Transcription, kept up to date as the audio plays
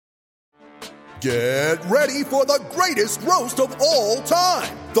Get ready for the greatest roast of all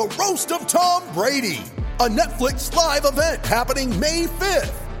time, the Roast of Tom Brady, a Netflix live event happening May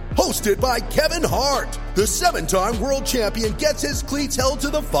 5th. Hosted by Kevin Hart, the 7-time world champion gets his cleats held to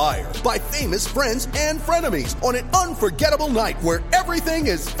the fire by famous friends and frenemies on an unforgettable night where everything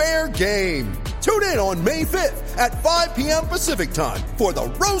is fair game. Tune in on May 5th at 5 p.m. Pacific time for the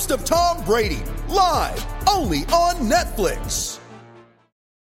Roast of Tom Brady, live only on Netflix.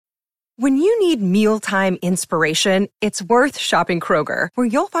 When you need mealtime inspiration, it's worth shopping Kroger, where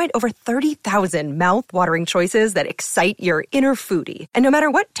you'll find over 30,000 mouth-watering choices that excite your inner foodie. And no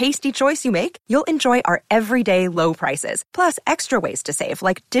matter what tasty choice you make, you'll enjoy our everyday low prices, plus extra ways to save,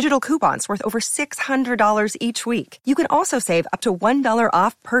 like digital coupons worth over $600 each week. You can also save up to $1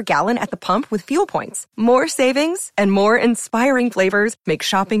 off per gallon at the pump with fuel points. More savings and more inspiring flavors make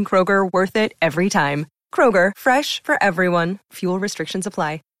shopping Kroger worth it every time. Kroger, fresh for everyone. Fuel restrictions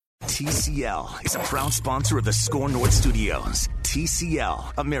apply. TCL is a proud sponsor of the Score North Studios.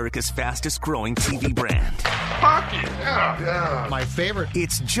 TCL, America's fastest growing TV brand. Hockey, yeah. My favorite.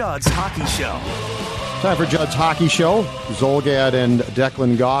 It's Judd's Hockey Show. Time for Judd's Hockey Show. Zolgad and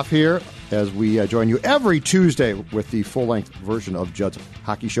Declan Goff here as we join you every Tuesday with the full-length version of Judd's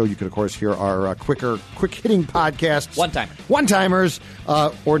Hockey Show. You can, of course, hear our quick-hitting podcasts. One-timers,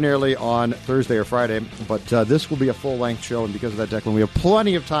 ordinarily on Thursday or Friday. But this will be a full-length show, and because of that, Declan, we have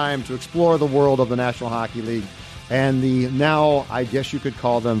plenty of time to explore the world of the National Hockey League and the now, I guess you could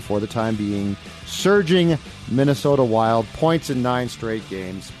call them, for the time being, surging Minnesota Wild. Points in 9 straight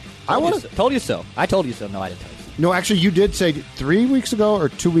games. Told you so. I told you so. No, I didn't tell you so. No, actually, you did say 3 weeks ago or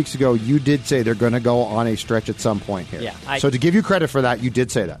 2 weeks ago, you did say they're going to go on a stretch at some point here. Yeah. So to give you credit for that, you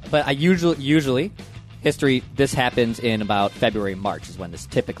did say that. But I usually, history, this happens in about February, March is when this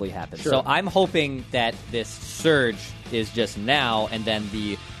typically happens. Sure. So I'm hoping that this surge is just now, and then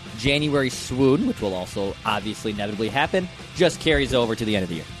the January swoon, which will also obviously inevitably happen, just carries over to the end of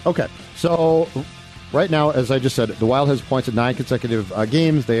the year. Okay. So right now, as I just said, the Wild has points in 9 consecutive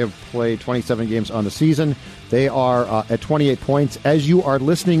games. They have played 27 games on the season. They are at 28 points. As you are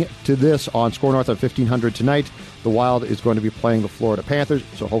listening to this on Score North at 1500 tonight, the Wild is going to be playing the Florida Panthers.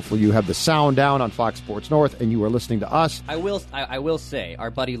 So hopefully you have the sound down on Fox Sports North and you are listening to us. I will say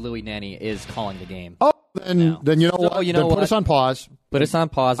our buddy Louis Nanny is calling the game. Oh, then you know what? You know put us on pause. Put us on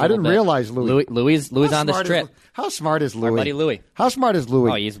pause. I didn't realize Louis on this trip. How smart is Louis? Our buddy Louis. How smart is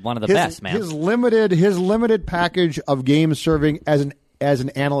Louis? Oh, he's one of the best, man. His limited package of game serving as an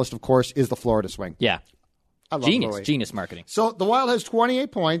analyst, of course, is the Florida Swing. Yeah. I love Louis. Genius marketing. So the Wild has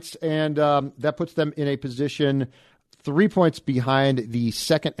 28 points, and that puts them in a position 3 points behind the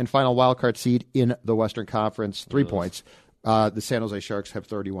second and final wildcard seed in the Western Conference. 3 points. The San Jose Sharks have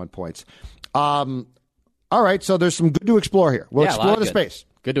 31 points. All right, so there's some good to explore here. We'll explore the space.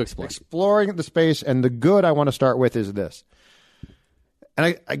 Good to explore. Exploring the space, and the good I want to start with is this.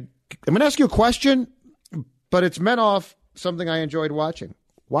 And I'm going to ask you a question, but it's meant off something I enjoyed watching.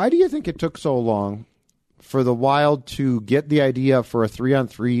 Why do you think it took so long for the Wild to get the idea for a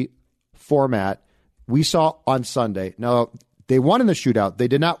 3-on-3 format we saw on Sunday? Now, they won in the shootout. They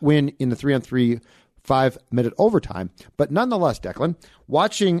did not win in the 3-on-3 5-minute overtime. But nonetheless, Declan,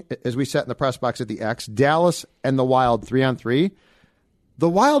 watching as we sat in the press box at the X, Dallas and the Wild 3-on-3, the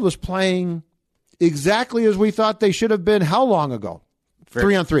Wild was playing exactly as we thought they should have been how long ago?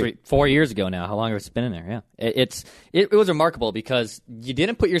 3-on-3. 4 years ago now. How long has it been in there? Yeah. It was remarkable because you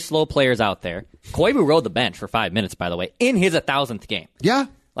didn't put your slow players out there. Koivu rode the bench for 5 minutes, by the way, in his 1,000th game. Yeah.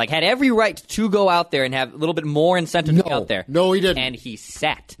 Like, had every right to go out there and have a little bit more incentive to be out there. No, he didn't. And he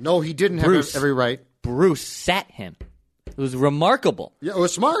sat. No, he didn't have every right. Bruce sat him. It was remarkable. Yeah, it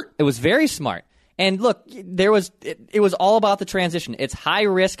was smart. It was very smart. And look, it was all about the transition. It's high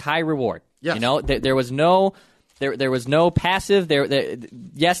risk, high reward. Yes. You know, there was no passive.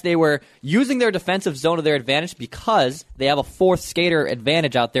 Yes, they were using their defensive zone to their advantage because they have a fourth skater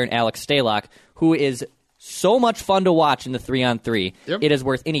advantage out there in Alex Stalock, who is so much fun to watch in the 3-on-3. Yep. It is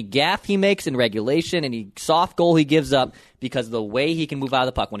worth any gaff he makes in regulation, any soft goal he gives up, because of the way he can move out of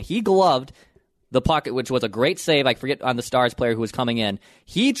the puck. When he gloved the puck, which was a great save, I forget on the Stars player who was coming in,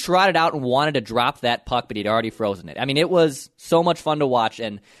 he trotted out and wanted to drop that puck, but he'd already frozen it. I mean, it was so much fun to watch,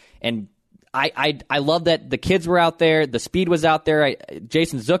 and I love that the kids were out there, the speed was out there.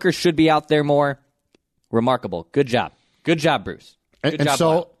 Jason Zucker should be out there more. Remarkable. Good job. Good job, Bruce. Good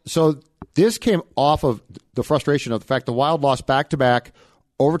job, so this came off of the frustration of the fact the Wild lost back-to-back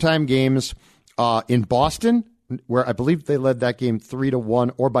overtime games in Boston, where I believe they led that game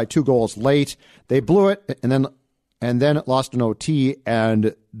 3-1 or by 2 goals late. They blew it, and then and then lost an OT.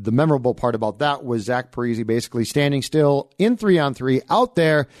 And the memorable part about that was Zach Parise basically standing still in 3-on-3 out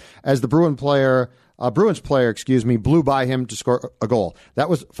there as the Bruins player, blew by him to score a goal. That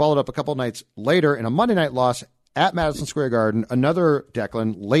was followed up a couple nights later in a Monday night loss at Madison Square Garden. Another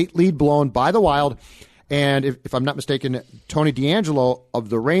Declan, late lead blown by the Wild. And if I'm not mistaken, Tony DeAngelo of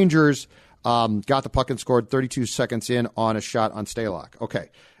the Rangers got the puck and scored 32 seconds in on a shot on Stalock. Okay.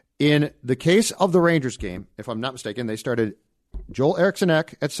 In the case of the Rangers game, if I'm not mistaken, they started Joel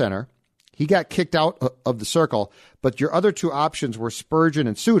Eriksson-Ek at center. He got kicked out of the circle, but your other two options were Spurgeon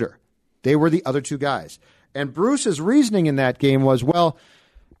and Suter. They were the other two guys. And Bruce's reasoning in that game was, well,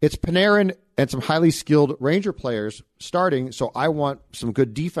 it's Panarin and some highly skilled Ranger players starting, so I want some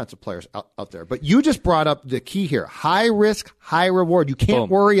good defensive players out there. But you just brought up the key here. High risk, high reward. You can't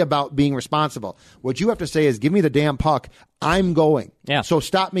worry about being responsible. What you have to say is, give me the damn puck. I'm going. Yeah. So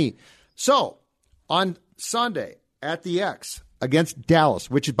stop me. So on Sunday at the X against Dallas,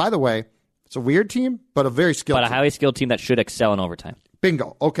 which is, by the way, it's a weird team, but a very skilled team. But a highly skilled team that should excel in overtime.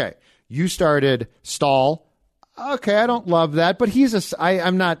 Bingo. Okay. You started Stahl. Okay, I don't love that, but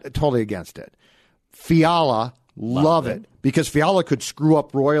I'm not totally against it. Fiala, love it. Because Fiala could screw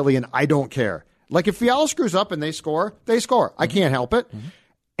up royally, and I don't care. Like, if Fiala screws up and they score, they score. I can't help it. Mm-hmm.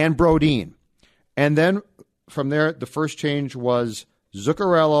 And Brodin. And then from there, the first change was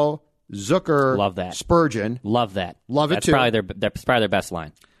Zuccarello, Zucker, love that. Spurgeon. Love that. Love it, That's too. That's probably their best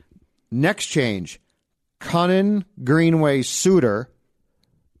line. Next change, Cunnin, Greenway, Suter.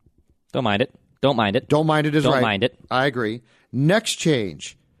 Don't mind it. Don't mind it. Don't mind it is right. Don't mind it. I agree. Next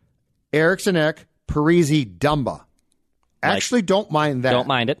change, Eriksson-Ek, Parise, Dumba. Actually, don't mind that. Don't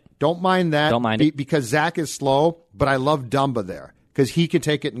mind it. Don't mind that. Don't mind it. Because Zach is slow, but I love Dumba there because he can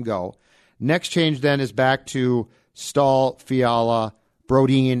take it and go. Next change then is back to Stahl, Fiala,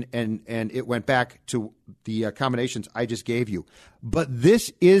 Brodin, and it went back to the combinations I just gave you. But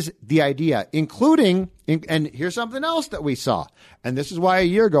this is the idea, including, and here's something else that we saw. And this is why a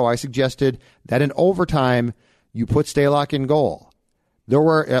year ago I suggested that in overtime you put Stalock in goal. There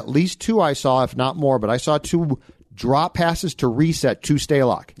were at least two I saw, if not more, but I saw two drop passes to reset to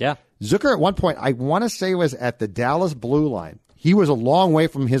Stalock. Yeah. Zucker at one point, I want to say, was at the Dallas blue line. He was a long way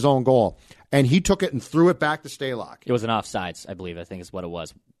from his own goal, and he took it and threw it back to Stalock. It was an offsides, I believe. I think is what it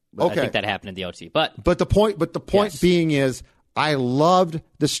was. Okay. I think that happened in the OT. But the point yes. being is, I loved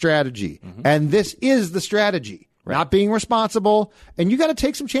the strategy, and this is the strategy. Right. Not being responsible, and you got to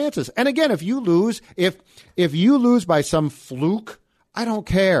take some chances. And again, if you lose, if you lose by some fluke, I don't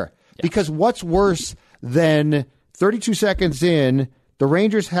care, because what's worse than 32 seconds in, the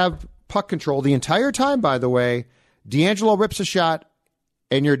Rangers have puck control the entire time. By the way, DeAngelo rips a shot,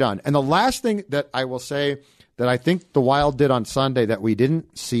 and you're done. And the last thing that I will say that I think the Wild did on Sunday that we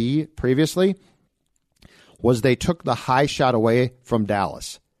didn't see previously was they took the high shot away from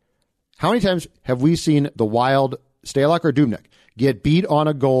Dallas. How many times have we seen the Wild, Stalock or Dubnyk, get beat on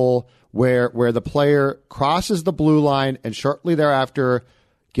a goal where the player crosses the blue line and shortly thereafter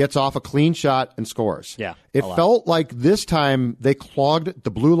gets off a clean shot and scores? Yeah, it felt like this time they clogged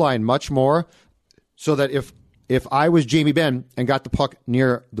the blue line much more, so that if I was Jamie Benn and got the puck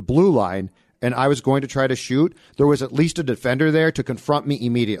near the blue line and I was going to try to shoot, there was at least a defender there to confront me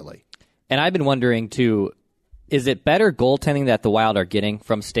immediately. And I've been wondering, too, is it better goaltending that the Wild are getting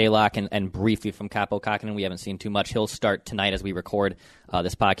from Stalock and briefly from Kaapo Kähkönen? We haven't seen too much. He'll start tonight as we record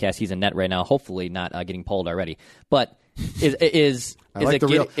this podcast. He's in net right now, hopefully not getting pulled already. But is I like the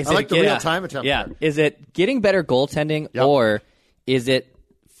real time attempt. Yeah, is it getting better goaltending, or is it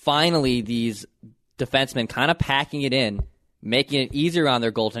finally these defensemen kind of packing it in, making it easier on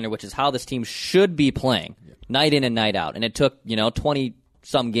their goaltender, which is how this team should be playing night in and night out? And it took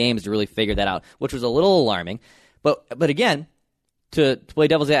 20-some games to really figure that out, which was a little alarming. But again, to play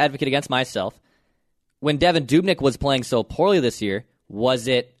devil's advocate against myself, when Devan Dubnyk was playing so poorly this year, was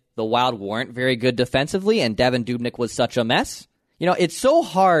it the Wild weren't very good defensively and Devan Dubnyk was such a mess? It's so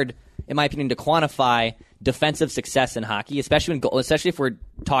hard, in my opinion, to quantify defensive success in hockey, especially if we're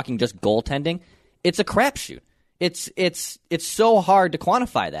talking just goaltending. It's a crapshoot. It's so hard to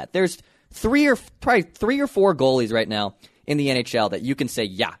quantify that. There's probably three or four goalies right now in the NHL that you can say,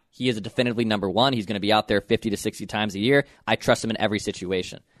 yeah, he is a definitively number one. He's going to be out there 50 to 60 times a year. I trust him in every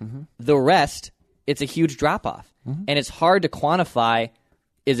situation. Mm-hmm. The rest, it's a huge drop-off. Mm-hmm. And it's hard to quantify,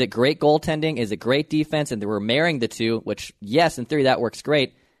 is it great goaltending? Is it great defense? And we're marrying the two, which, yes, in theory, that works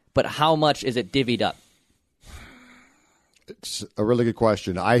great. But how much is it divvied up? It's a really good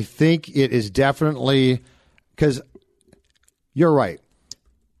question. I think it is definitely, because you're right.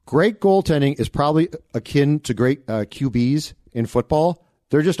 Great goaltending is probably akin to great QBs in football.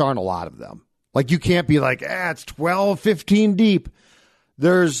 There just aren't a lot of them. Like, you can't be like, it's 12, 15 deep.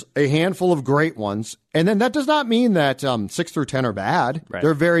 There's a handful of great ones. And then that does not mean that 6 through 10 are bad. Right.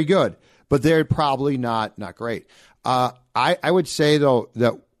 They're very good, but they're probably not great. I would say, though,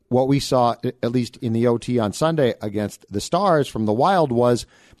 that what we saw, at least in the OT on Sunday against the Stars from the Wild, was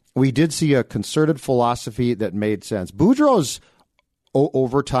we did see a concerted philosophy that made sense. Boudreau's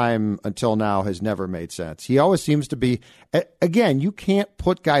overtime until now has never made sense. He always seems to be, again, you can't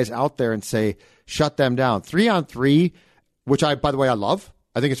put guys out there and say, shut them down. 3-on-3, which by the way, I love.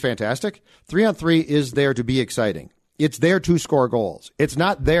 I think it's fantastic. 3-on-3 is there to be exciting. It's there to score goals. It's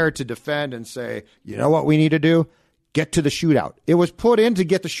not there to defend and say, you know what we need to do? Get to the shootout. It was put in to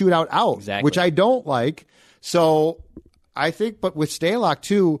get the shootout out, exactly. Which I don't like. So I think, but with Stalock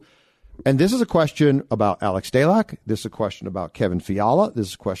too, and this is a question about Alex Stalock. This is a question about Kevin Fiala. This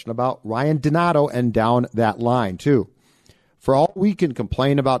is a question about Ryan Donato and down that line too. For all we can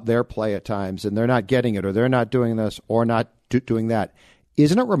complain about their play at times and they're not getting it or they're not doing this or not doing that,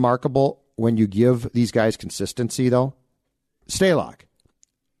 isn't it remarkable when you give these guys consistency though? Stalock.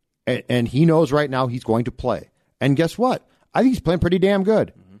 And he knows right now he's going to play. And guess what? I think he's playing pretty damn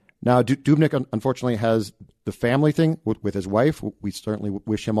good. Mm-hmm. Now, Dubnyk, unfortunately, has the family thing with his wife. We certainly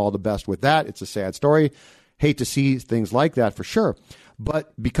wish him all the best with that. It's a sad story. Hate to see things like that for sure.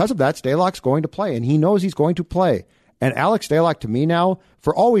 But because of that, Stalock's going to play, and he knows he's going to play. And Alex Stalock, to me now,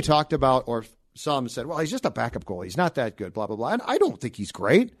 for all we talked about, or some said, well, he's just a backup goalie. He's not that good, blah, blah, blah. And I don't think he's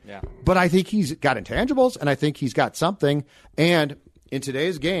great. Yeah. But I think he's got intangibles, and I think he's got something. And in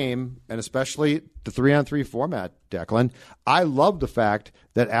today's game, and especially the 3-on-3 format, Declan, I love the fact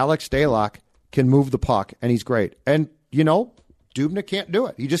that Alex Stalock can move the puck, and he's great. And, you know, Dubnyk can't do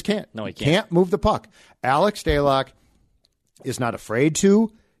it. He just can't. No, he can't. Can't move the puck. Alex Stalock is not afraid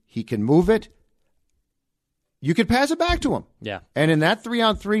to. He can move it. You could pass it back to him. Yeah. And in that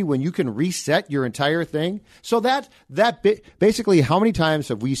 3-on-3, when you can reset your entire thing, so basically, how many times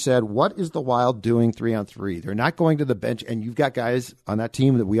have we said, what is the Wild doing 3-on-3? They're not going to the bench, and you've got guys on that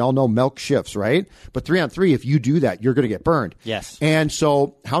team that we all know milk shifts, right? But 3-on-3, if you do that, you're going to get burned. Yes. And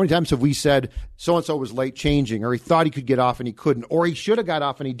so how many times have we said, so-and-so was late changing, or he thought he could get off and he couldn't, or he should have got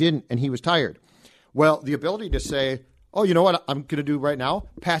off and he didn't, and he was tired? Well, the ability to say, oh, you know what I'm going to do right now?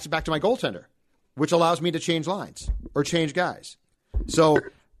 Pass it back to my goaltender, which allows me to change lines or change guys. So,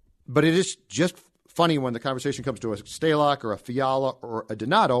 but it is just funny when the conversation comes to a Stalock or a Fiala or a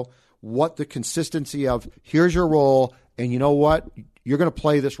Donato, what the consistency of, here's your role, and you know what? You're going to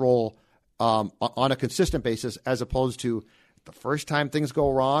play this role on a consistent basis, as opposed to the first time things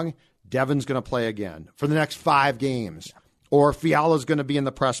go wrong, Devin's going to play again for the next 5 games, or Fiala's going to be in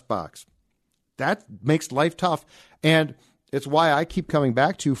the press box. That makes life tough. And it's why I keep coming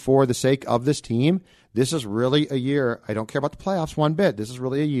back to, for the sake of this team, this is really a year. I don't care about the playoffs one bit. This is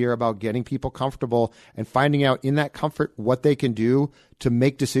really a year about getting people comfortable and finding out in that comfort what they can do to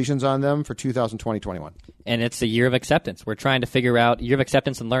make decisions on them for 2020-21. And it's a year of acceptance. We're trying to figure out year of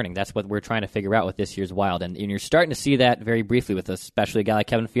acceptance and learning. That's what we're trying to figure out with this year's Wild. And you're starting to see that very briefly with especially a guy like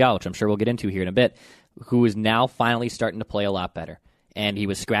Kevin Fiala, which I'm sure we'll get into here in a bit, who is now finally starting to play a lot better. And he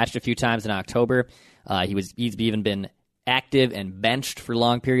was scratched a few times in October. He's even been active and benched for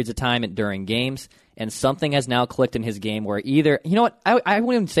long periods of time during games, and something has now clicked in his game where either, you know what, I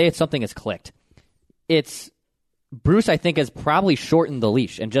wouldn't even say it's something has clicked. It's Bruce, I think, has probably shortened the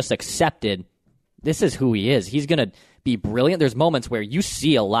leash and just accepted this is who he is. He's going to be brilliant. There's moments where you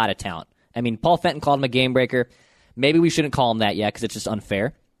see a lot of talent. I mean, Paul Fenton called him a game breaker. Maybe we shouldn't call him that yet because it's just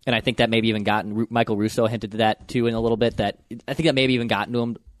unfair. And I think that maybe even gotten Michael Russo hinted to that too in a little bit. That I think that maybe even gotten to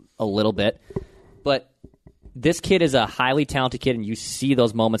him a little bit. But this kid is a highly talented kid, and you see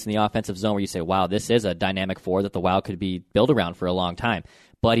those moments in the offensive zone where you say, wow, this is a dynamic forward that the Wild could be built around for a long time.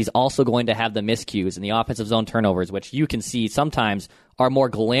 But he's also going to have the miscues and the offensive zone turnovers, which you can see sometimes are more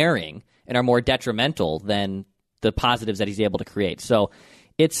glaring and are more detrimental than the positives that he's able to create. So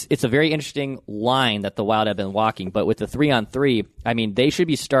it's a very interesting line that the Wild have been walking. But with the 3-on-3, I mean, they should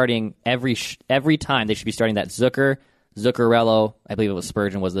be starting every time. They should be starting that Zuccarello, I believe it was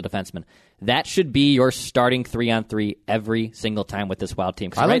Spurgeon was the defenseman. That should be your starting 3-on-3 every single time with this Wild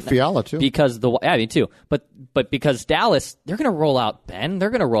team. I like Fiala too. Because I mean too. But because Dallas, they're going to roll out Ben. They're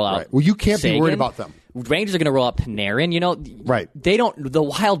going to roll out. Right. Well, you can't Sagan. be worried about them. Rangers are going to roll out Panarin. You know, right? The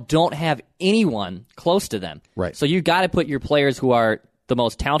Wild don't have anyone close to them. Right. So you got to put your players who are the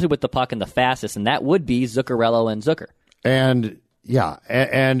most talented with the puck and the fastest, and that would be Zuccarello and Zucker. And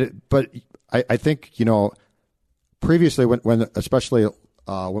but I think, you know, previously when especially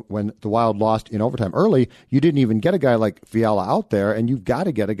when the Wild lost in overtime early, you didn't even get a guy like Fiala out there, and you've got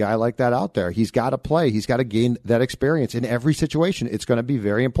to get a guy like that out there. He's got to play. He's got to gain that experience in every situation. It's going to be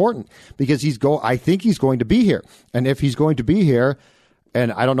very important because I think he's going to be here. And if he's going to be here,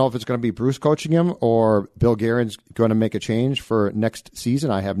 and I don't know if it's going to be Bruce coaching him or Bill Guerin's going to make a change for next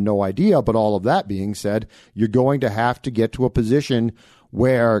season. I have no idea. But all of that being said, you're going to have to get to a position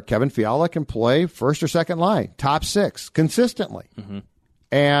where Kevin Fiala can play first or second line, top six, consistently. Mm-hmm.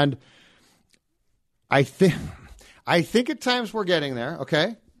 And I think at times we're getting there,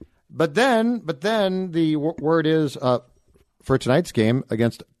 okay? But then the word is for tonight's game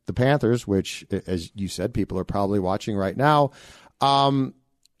against the Panthers, which, as you said, people are probably watching right now, Ryan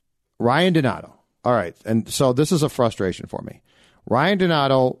Donato. All right, and so this is a frustration for me. Ryan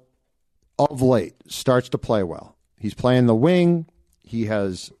Donato, of late, starts to play well. He's playing the wing. He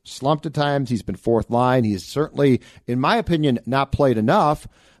has slumped at times. He's been fourth line. He's certainly, in my opinion, not played enough,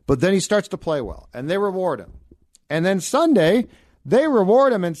 but then he starts to play well, and they reward him. And then Sunday, they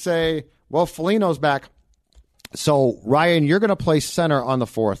reward him and say, well, Foligno's back. So, Ryan, you're going to play center on the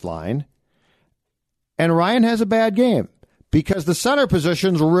fourth line. And Ryan has a bad game because the center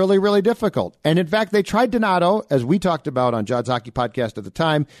position's really, really difficult. And, in fact, they tried Donato, as we talked about on John's Hockey Podcast at the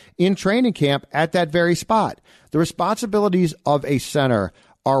time, in training camp at that very spot. The responsibilities of a center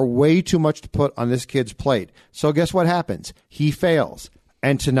are way too much to put on this kid's plate. So guess what happens? He fails.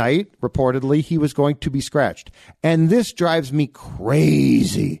 And tonight, reportedly, he was going to be scratched. And this drives me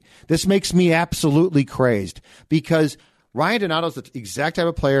crazy. This makes me absolutely crazed because Ryan Donato's the exact type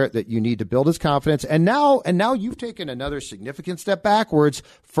of player that you need to build his confidence. And now you've taken another significant step backwards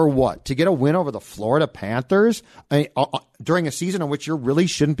for what? To get a win over the Florida Panthers during a season in which you really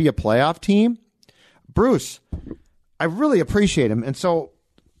shouldn't be a playoff team? Bruce, I really appreciate him. And so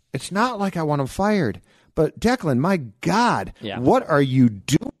it's not like I want him fired. But, Declan, my God, What are you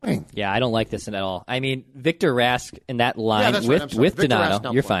doing? Yeah, I don't like this at all. I mean, Victor Rask in that line with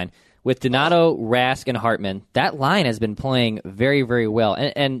Donato, you're fine. With Donato, Rask, and Hartman, that line has been playing very, very well.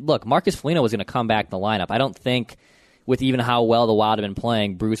 And look, Marcus Foligno was going to come back in the lineup. I don't think with even how well the Wild have been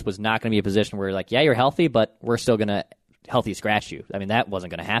playing, Bruce was not going to be in a position where you're like, yeah, you're healthy, but we're still going to healthy scratch you. I mean, that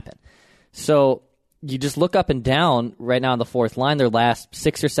wasn't going to happen. So you just look up and down right now on the fourth line, their last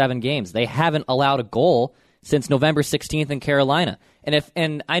 6 or 7 games. They haven't allowed a goal since November 16th in Carolina.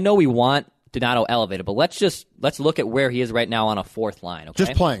 And I know we want Donato elevated, but let's look at where he is right now on a fourth line. Okay?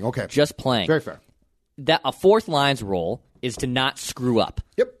 Just playing, okay. Just playing. Very fair. That a fourth line's role is to not screw up.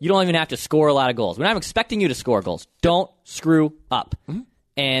 Yep. You don't even have to score a lot of goals. We're not expecting you to score goals. Don't screw up. Mm-hmm.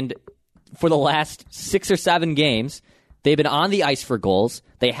 And for the last 6 or 7 games, they've been on the ice for goals.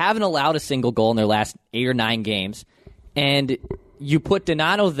 They haven't allowed a single goal in their last 8 or 9 games. And you put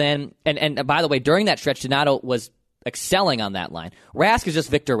Donato then, and by the way, during that stretch, Donato was excelling on that line. Rask is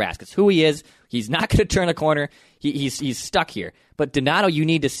just Victor Rask. It's who he is. He's not going to turn a corner. He's stuck here. But Donato, you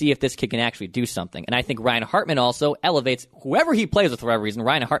need to see if this kid can actually do something. And I think Ryan Hartman also elevates whoever he plays with for whatever reason.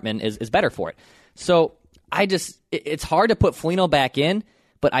 Ryan Hartman is better for it. So it's hard to put Foligno back in,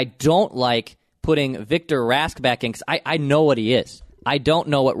 but I don't like putting Victor Rask back in because I know what he is. I don't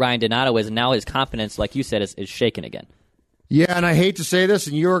know what Ryan Donato is, and now his confidence, like you said, is shaken again. Yeah, and I hate to say this,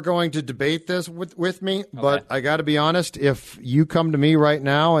 and you're going to debate this with me, but I got to be honest, if you come to me right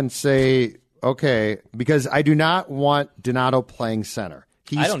now and say, okay, because I do not want Donato playing center.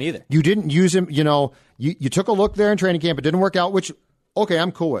 I don't either. You didn't use him, you took a look there in training camp, it didn't work out, which, okay,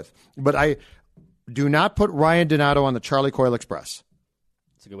 I'm cool with. But I do not put Ryan Donato on the Charlie Coyle Express.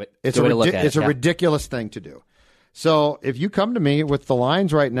 It's a good way, to look at it. It's a ridiculous thing to do. So if you come to me with the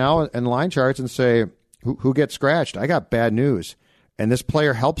lines right now and line charts and say, who gets scratched? I got bad news. And this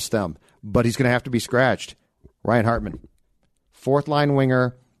player helps them, but he's going to have to be scratched. Ryan Hartman, fourth line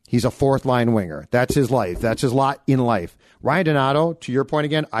winger. He's a fourth line winger. That's his life. That's his lot in life. Ryan Donato, to your point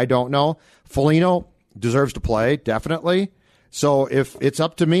again, I don't know. Foligno deserves to play, definitely. So if it's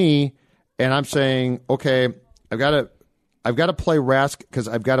up to me and I'm saying, okay, I've got to play Rask because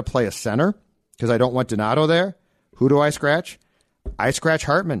I've got to play a center because I don't want Donato there. Who do I scratch? I scratch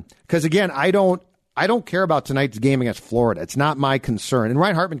Hartman. Because, again, I don't care about tonight's game against Florida. It's not my concern. And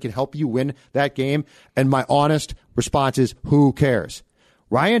Ryan Hartman can help you win that game. And my honest response is, who cares?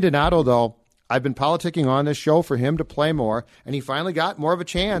 Ryan Donato, though, I've been politicking on this show for him to play more, and he finally got more of a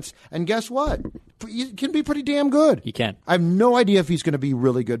chance. And guess what? He can be pretty damn good. He can. I have no idea if he's going to be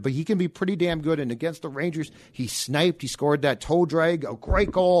really good, but he can be pretty damn good. And against the Rangers, he sniped. He scored that toe drag, a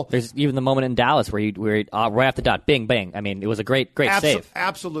great goal. There's even the moment in Dallas where he right off the dot, bing, bang. I mean, it was a great save.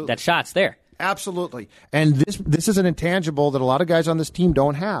 Absolutely. That shot's there. Absolutely. And this is an intangible that a lot of guys on this team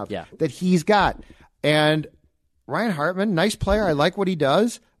don't have. Yeah. That he's got. And Ryan Hartman, nice player. I like what he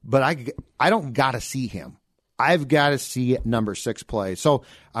does, but I don't got to see him. I've got to see number 6 play. So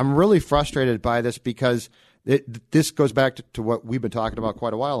I'm really frustrated by this because this goes back to what we've been talking about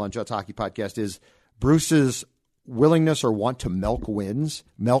quite a while on Judd's Hockey Podcast is Bruce's willingness or want to milk wins,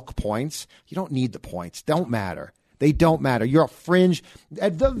 milk points. You don't need the points. Don't matter. They don't matter. You're a fringe.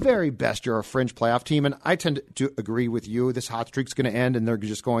 At the very best, you're a fringe playoff team, and I tend to agree with you. This hot streak's going to end, and they're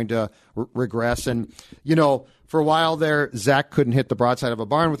just going to regress. And, for a while there, Zach couldn't hit the broadside of a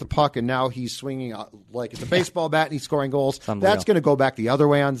barn with the puck, and now he's swinging like it's a baseball bat, and he's scoring goals. That's going to go back the other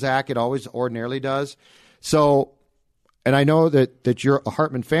way on Zach. It always ordinarily does. So, and I know that you're a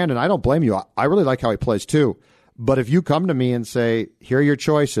Hartman fan, and I don't blame you. I really like how he plays, too. But if you come to me and say, here are your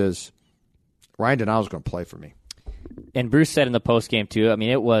choices, Ryan Donato's going to play for me. And Bruce said in the postgame, too, I mean,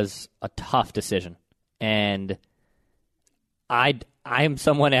 it was a tough decision. And I am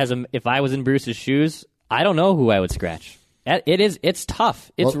someone, if I was in Bruce's shoes, I don't know who I would scratch. It's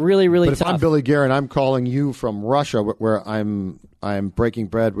tough. It's really, really tough. But if I'm Billy Guerin, I'm calling you from Russia, where I'm breaking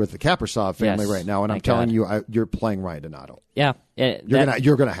bread with the Kaprizov family right now, and I'm telling you you're playing Ryan Donato. Yeah.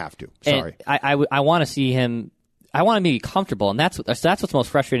 You're gonna have to. Sorry. I want to see him. I want him to be comfortable, and that's what's most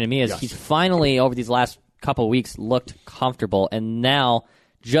frustrating to me is he's finally, over these last couple of weeks, looked comfortable. And now,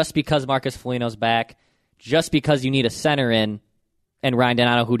 just because Marcus Foligno's back, just because you need a center in, and Ryan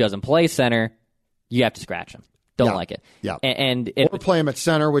Donato, who doesn't play center, you have to scratch him. Don't like it. Yeah. Or play him at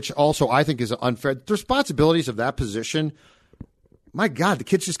center, which also I think is unfair. The responsibilities of that position, my God, the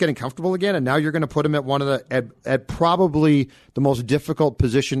kid's just getting comfortable again, and now you're going to put him at one of at probably the most difficult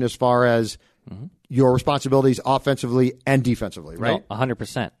position as far as your responsibilities offensively and defensively, right? No,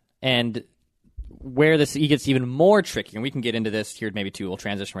 100%. And where he gets even more tricky, and we can get into this here maybe too, we'll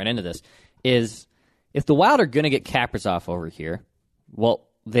transition right into this, is if the Wild are going to get Kaprizov over here, well,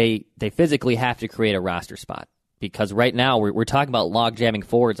 they physically have to create a roster spot. Because right now we're talking about log jamming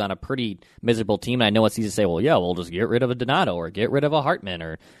forwards on a pretty miserable team. And I know it's easy to say, well, yeah, we'll just get rid of a Donato or get rid of a Hartman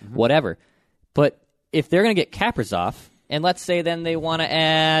or whatever. But if they're going to get Kaprizov, and let's say then they want to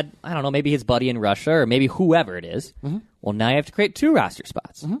add, I don't know, maybe his buddy in Russia or maybe whoever it is, well, now you have to create 2 roster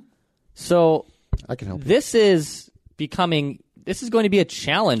spots. So I can help. This is going to be a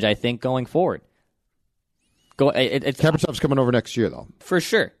challenge, I think, going forward. Kaprizov's coming over next year, though. For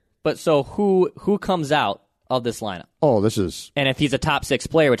sure. But so who comes out of this lineup? And if he's a top 6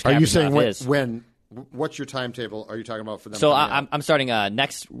 player, which Kaprizov are you saying is. What's your timetable? Are you talking about for them? So I'm starting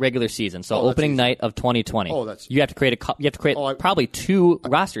next regular season. So opening night of 2020. You have to create probably 2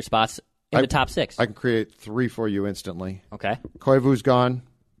 roster spots in the top 6. I can create 3 for you instantly. Okay. Koivu's gone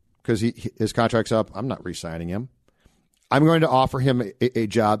because his contract's up. I'm not re-signing him. I'm going to offer him a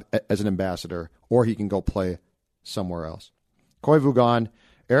job as an ambassador, or he can go play somewhere else. Koivu gone.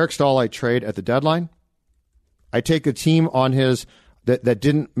 Eric Staal I trade at the deadline. I take a team on his that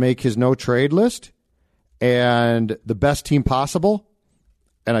didn't make his no trade list and the best team possible,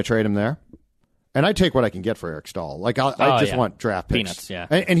 and I trade him there. And I take what I can get for Eric Staal. Like I just want draft picks. Peanuts, yeah.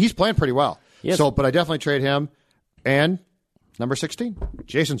 And he's playing pretty well. But I definitely trade him. And number 16,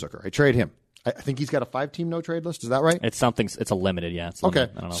 Jason Zucker. I trade him. I think he's got a 5-team no trade list. Is that right? It's a limited, yeah. Okay.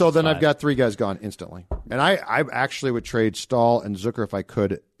 So then I've got 3 guys gone instantly. And I actually would trade Staal and Zucker if I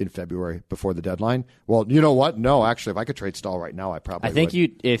could in February before the deadline. Well, you know what? No, actually, if I could trade Staal right now, I probably would. I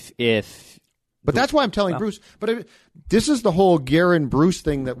think if But that's why I'm telling Bruce. But this is the whole Guerin Bruce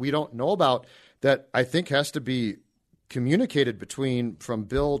thing that we don't know about that I think has to be communicated from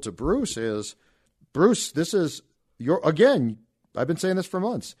Bill to Bruce is, Bruce, this is again, I've been saying this for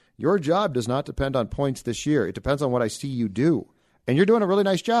months. Your job does not depend on points this year. It depends on what I see you do. And you're doing a really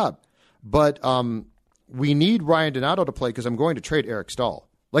nice job. But we need Ryan Donato to play because I'm going to trade Eric Staal.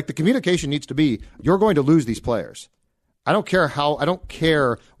 Like, the communication needs to be, you're going to lose these players. I don't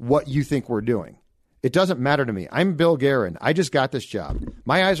care what you think we're doing. It doesn't matter to me. I'm Bill Guerin. I just got this job.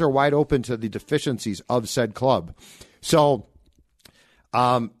 My eyes are wide open to the deficiencies of said club. So,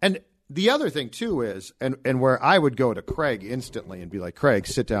 and the other thing, too, is, and where I would go to Craig instantly and be like, Craig,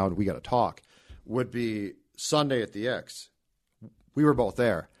 sit down, we got to talk, would be Sunday at the X. We were both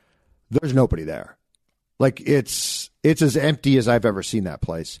there. There's nobody there. Like, it's as empty as I've ever seen that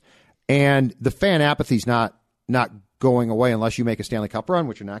place. And the fan apathy's not going away unless you make a Stanley Cup run,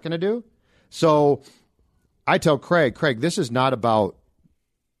 which you're not going to do. So I tell Craig, this is not about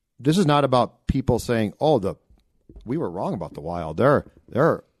people saying, we were wrong about the Wild. They're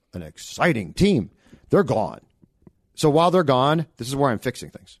an exciting team. They're gone. So while they're gone, this is where I'm fixing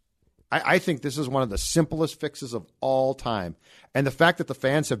things. I think this is one of the simplest fixes of all time. And the fact that the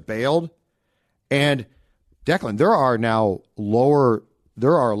fans have bailed, and Declan, there are a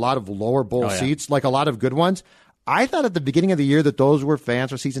lot of lower bowl seats, like a lot of good ones. I thought at the beginning of the year that those were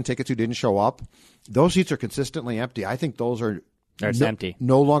fans with season tickets who didn't show up. Those seats are consistently empty. I think those are empty.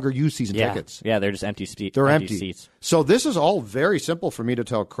 No longer use season tickets. Yeah, they're just empty They're empty seats. So this is all very simple for me to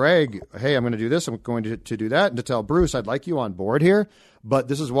tell Craig, hey, I'm going to do this, I'm going to do that, and to tell Bruce, I'd like you on board here, but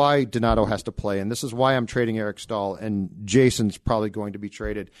this is why Donato has to play, and this is why I'm trading Eric Stahl, and Jason's probably going to be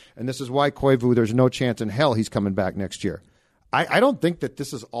traded, and this is why Koivu, there's no chance in hell he's coming back next year. I don't think that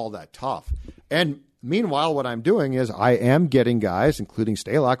this is all that tough. And meanwhile, what I'm doing is I am getting guys, including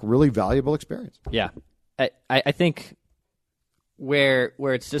Stalock, really valuable experience. Yeah. I think where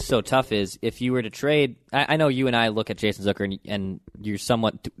it's just so tough is if you were to trade. I know you and I look at Jason Zucker, and you're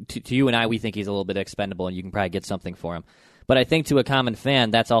somewhat to you and I, we think he's a little bit expendable, and you can probably get something for him. But I think to a common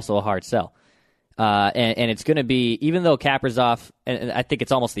fan, that's also a hard sell. And it's going to be, even though Kaprizov, and I think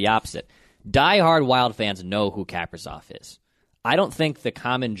it's almost the opposite. Die-hard Wild fans know who Kaprizov is. I don't think the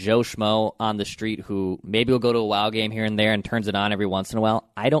common Joe Schmo on the street who maybe will go to a Wild game here and there and turns it on every once in a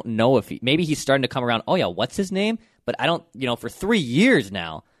while, I don't know if maybe he's starting to come around, oh yeah, what's his name? But I don't, for 3 years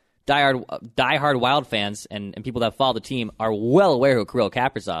now, die-hard Wild fans and people that follow the team are well aware who Kirill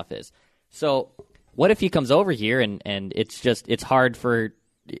Kaprizov is. So what if he comes over here and it's hard for,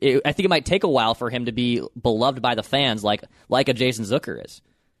 I think it might take a while for him to be beloved by the fans like a Jason Zucker is.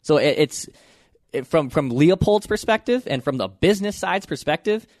 So from Leopold's perspective and from the business side's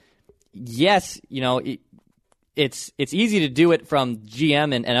perspective, yes, it's easy to do it from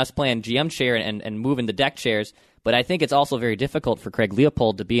GM and us playing GM chair and moving the deck chairs, but I think it's also very difficult for Craig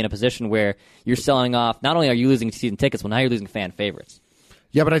Leopold to be in a position where you're selling off. Not only are you losing season tickets, but now you're losing fan favorites.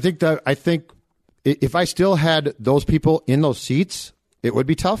 Yeah, but I think if I still had those people in those seats, it would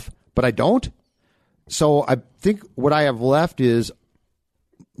be tough, but I don't. So I think what I have left is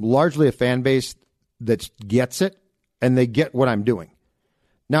largely a fan base that gets it, and they get what I'm doing.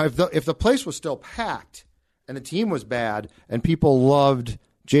 Now, if the place was still packed and the team was bad and people loved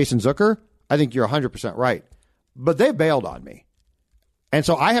Jason Zucker, I think you're 100% right. But they bailed on me. And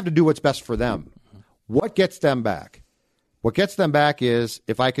so I have to do what's best for them. What gets them back? What gets them back is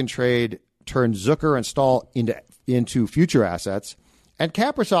if I can turn Zucker and Stahl into future assets. And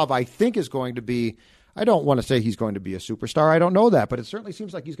Kaprizov, I think, is going to be, I don't want to say he's going to be a superstar. I don't know that, but it certainly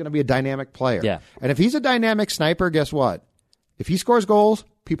seems like he's going to be a dynamic player. Yeah. And if he's a dynamic sniper, guess what? If he scores goals,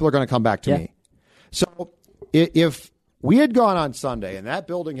 people are going to come back to me. So if we had gone on Sunday and that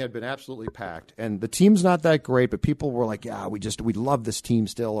building had been absolutely packed and the team's not that great, but people were like, yeah, we love this team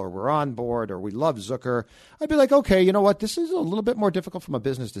still, or we're on board, or we love Zucker, I'd be like, okay, you know what? This is a little bit more difficult from a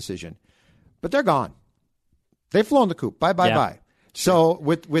business decision. But they're gone. They've flown the coop. Bye. So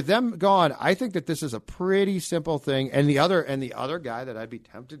with them gone, I think that this is a pretty simple thing. And the other guy that I'd be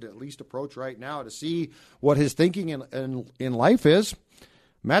tempted to at least approach right now to see what his thinking in life is,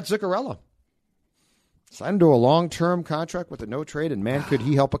 Matt Zuccarello. Signed to a long-term contract with a no trade, and man, could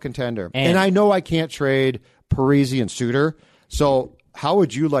he help a contender. And I know I can't trade Parise and Suter. So how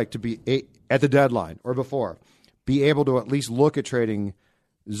would you like to be at the deadline or before be able to at least look at trading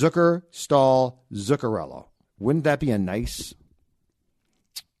Zucker, Stahl, Zuccarello? Wouldn't that be a nice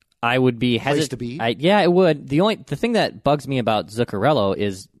I would be place to be? Yeah, it would. The thing that bugs me about Zuccarello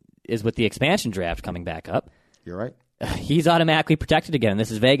is with the expansion draft coming back up. You're right. He's automatically protected again. This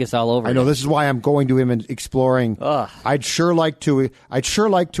is Vegas all over. I know. This is why I'm going to him and exploring. I'd sure like to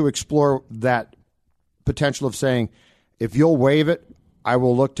explore that potential of saying, if you'll waive it, I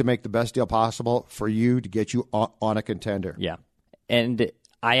will look to make the best deal possible for you to get you on a contender. Yeah, and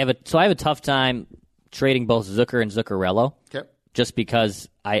I have a tough time trading both Zucker and Zuccarello. Okay. Just because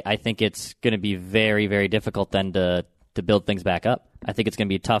I think it's going to be very, very difficult then to build things back up. I think it's going to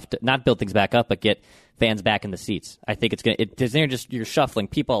be tough to not build things back up, but get fans back in the seats. I think you're shuffling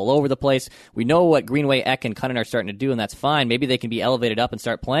people all over the place. We know what Greenway, Eck, and Cunnin are starting to do, and that's fine. Maybe they can be elevated up and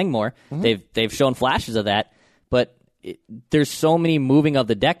start playing more. Mm-hmm. They've shown flashes of that, but there's so many moving of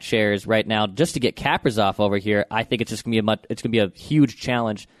the deck chairs right now just to get Kaprizov over here. I think it's just going to be a huge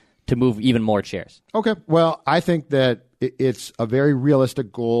challenge to move even more chairs. Okay. Well, I think that it's a very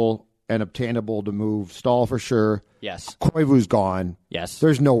realistic goal and obtainable to move Stahl for sure. Yes. Koivu's gone. Yes.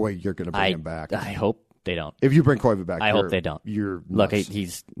 There's no way you're going to bring him back. I hope they don't. If you bring Koivu back, I hope they don't. You're look.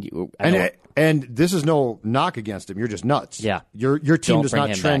 Nuts. And this is no knock against him. You're just nuts. Yeah. Your team does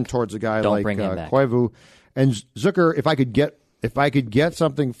not trend towards a guy like Koivu and Zucker. If I could get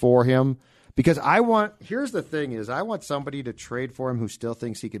something for him, because here's the thing is I want somebody to trade for him who still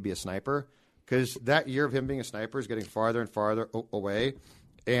thinks he could be a sniper, because that year of him being a sniper is getting farther and farther away.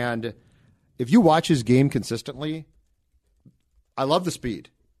 And if you watch his game consistently, I love the speed.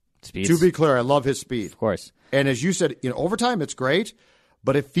 To be clear, I love his speed. Of course. And as you said, overtime, it's great.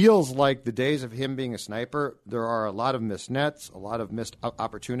 But it feels like the days of him being a sniper, there are a lot of missed nets, a lot of missed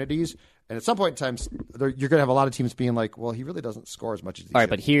opportunities. And at some point in time, you're going to have a lot of teams being like, well, he really doesn't score as much as he should. All right,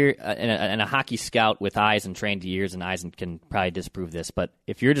 but here, and a hockey scout with eyes and trained years, and eyes can probably disprove this, but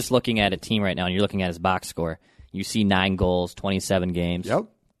if you're just looking at a team right now and you're looking at his box score, you see 9 goals, 27 games. Yep.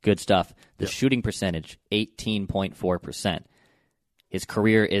 Good stuff. The shooting percentage, 18.4%. His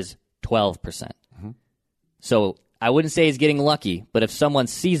career is 12%. Mm-hmm. So I wouldn't say he's getting lucky, but if someone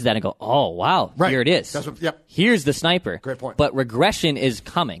sees that and go, oh, wow, right. Here it is. Here's the sniper. Great point. But regression is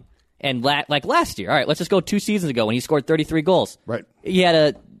coming. And like last year, all right, let's just go 2 seasons ago when he scored 33 goals. Right. He had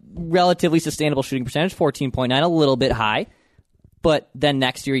a relatively sustainable shooting percentage, 14.9, a little bit high. But then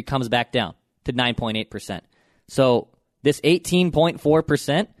next year he comes back down to 9.8%. So this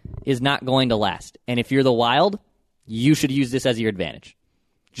 18.4% is not going to last. And if you're the Wild, you should use this as your advantage.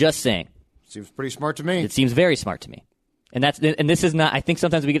 Just saying. Seems pretty smart to me. It seems very smart to me. And this is not. I think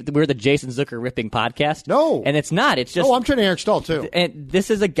sometimes we're the Jason Zucker ripping podcast. No, and it's not. It's just. Oh, I'm trading Eric Stahl too. And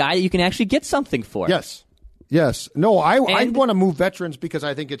this is a guy that you can actually get something for. Yes. No, I want to move veterans because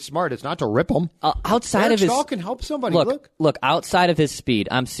I think it's smart. It's not to rip them. Outside Eric of his Stahl can help somebody. Look. Outside of his speed,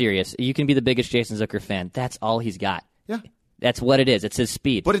 I'm serious. You can be the biggest Jason Zucker fan. That's all he's got. Yeah. That's what it is. It's his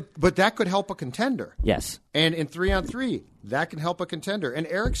speed. But that could help a contender. Yes. And in 3-on-3, that can help a contender. And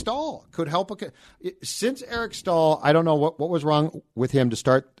Eric Stahl could help since Eric Stahl, I don't know what was wrong with him to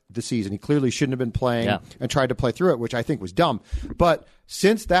start the season. He clearly shouldn't have been playing and tried to play through it, which I think was dumb. But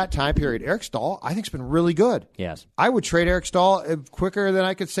since that time period, Eric Stahl, I think, has been really good. Yes. I would trade Eric Stahl quicker than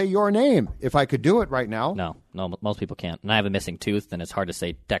I could say your name if I could do it right now. No, most people can't. And I have a missing tooth, and it's hard to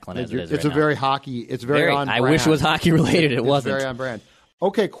say Declan as it is It's right a now. very hockey. It's very on brand. I wish it was hockey related. It wasn't. Very on brand.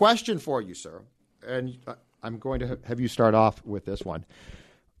 Okay, question for you, sir. And I'm going to have you start off with this one.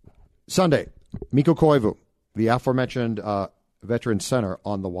 Sunday, Mikko Koivu, the aforementioned veteran center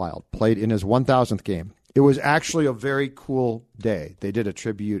on the Wild, played in his 1,000th game. It was actually a very cool day. They did a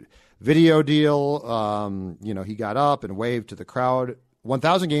tribute video deal. He got up and waved to the crowd.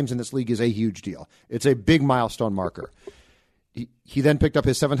 1,000 games in this league is a huge deal. It's a big milestone marker. He then picked up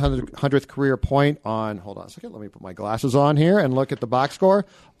his 700th career point on, hold on a second, let me put my glasses on here and look at the box score,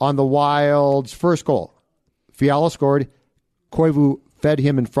 on the Wild's first goal. Fiala scored. Koivu fed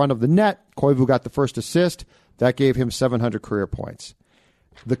him in front of the net. Koivu got the first assist. That gave him 700 career points.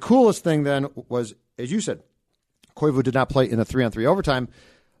 The coolest thing then was, as you said, Koivu did not play in the 3-on-3 overtime,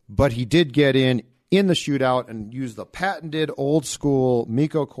 but he did get in the shootout and use the patented old-school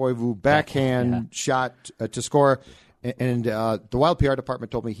Mikko Koivu backhand shot to score. And the Wild PR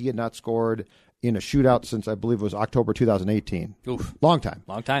department told me he had not scored in a shootout since, I believe it was October 2018. Oof. Long time.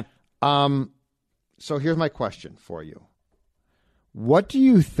 So here's my question for you. What do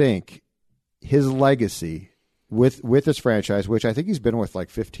you think his legacy with this franchise, which I think he's been with like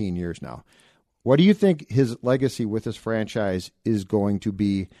 15 years now, what do you think his legacy with this franchise is going to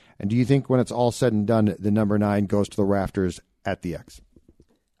be? And do you think when it's all said and done, the number 9 goes to the rafters at the X?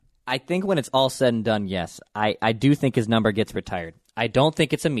 I think when it's all said and done, yes. I do think his number gets retired. I don't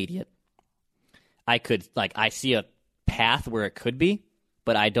think it's immediate. I see a path where it could be,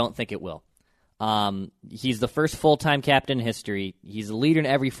 but I don't think it will. He's the first full-time captain in history. He's a leader in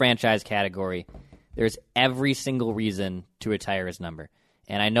every franchise category. There's every single reason to retire his number.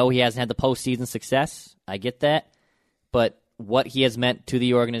 And I know he hasn't had the postseason success. I get that. But what he has meant to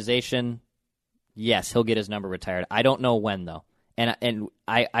the organization, yes, he'll get his number retired. I don't know when, though. And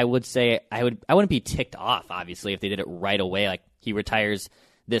I would say I wouldn't be ticked off, obviously, if they did it right away. Like he retires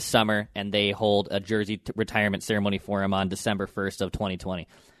this summer and they hold a jersey retirement ceremony for him on December 1st of 2020.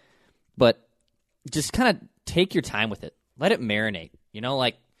 But just kind of take your time with it. Let it marinate.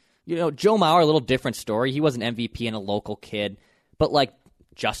 Joe Mauer, a little different story. He was an MVP and a local kid. But like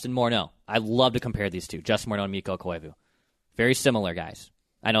Justin Morneau, I love to compare these two, Justin Morneau and Mikko Koivu. Very similar guys.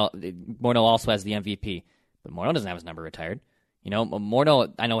 I know Morneau also has the MVP, but Morneau doesn't have his number retired.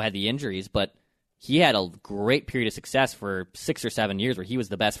 Morneau, I know, had the injuries, but he had a great period of success for 6 or 7 years where he was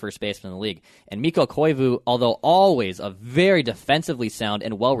the best first baseman in the league. And Mikko Koivu, although always a very defensively sound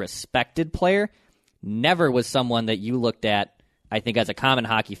and well-respected player, never was someone that you looked at, I think, as a common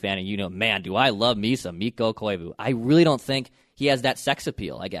hockey fan, and man, do I love me some Mikko Koivu. I really don't think he has that sex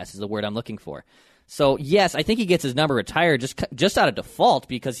appeal, I guess, is the word I'm looking for. So, yes, I think he gets his number retired just out of default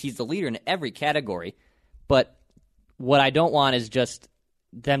because he's the leader in every category. But what I don't want is just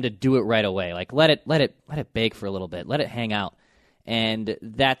them to do it right away. Like let it bake for a little bit. Let it hang out. And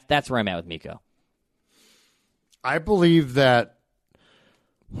that's where I'm at with Mikko. I believe that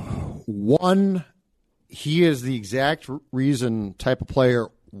one, he is the exact reason type of player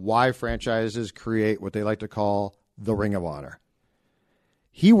why franchises create what they like to call the Ring of Honor.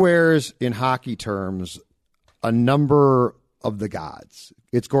 he wears, in hockey terms, a number of the gods.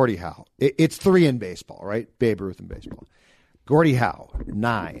 It's Gordie Howe. It's 3 in baseball, right? Babe Ruth in baseball. Gordie Howe,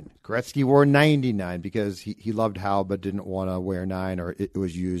 9. Gretzky wore 99 because he loved Howe but didn't want to wear 9, or it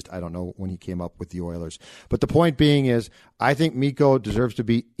was used, I don't know, when he came up with the Oilers. But the point being is, I think Mikko deserves to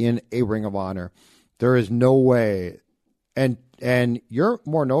be in a Ring of Honor. There is no way, and your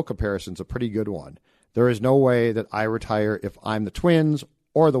Morneau comparison's a pretty good one. There is no way that I retire if I'm the Twins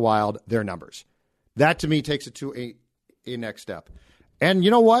or the Wild, their numbers. That, to me, takes it to a next step. And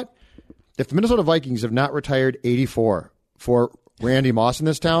you know what? If the Minnesota Vikings have not retired 84 for Randy Moss in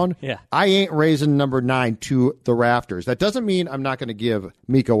this town, I ain't raising number 9 to the rafters. That doesn't mean I'm not going to give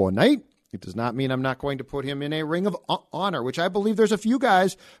Mikko a night. It does not mean I'm not going to put him in a Ring of Honor, which I believe there's a few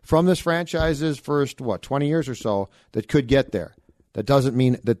guys from this franchise's first, 20 years or so that could get there. That doesn't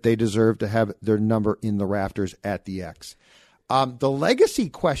mean that they deserve to have their number in the rafters at the X. The legacy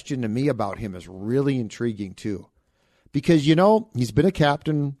question to me about him is really intriguing, too. Because, he's been the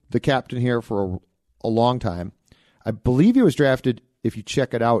captain here for a long time. I believe he was drafted, if you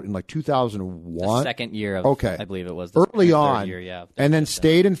check it out, in 2001. The second year of, I believe it was. Early on. Year, and then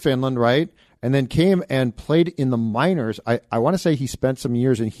stayed in Finland, right? And then came and played in the minors. I want to say he spent some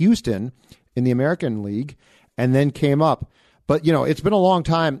years in Houston in the American League and then came up. But, it's been a long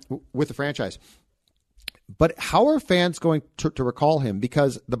time with the franchise. But how are fans going to recall him?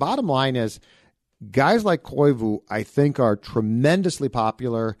 Because the bottom line is guys like Koivu, I think, are tremendously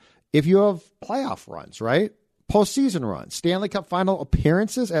popular if you have playoff runs, right? Postseason runs, Stanley Cup final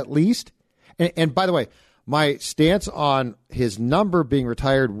appearances at least. And by the way, my stance on his number being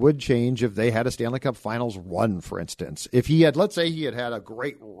retired would change if they had a Stanley Cup finals run, for instance. If he had, let's say he had a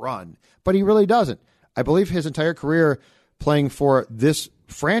great run, but he really doesn't. I believe his entire career playing for this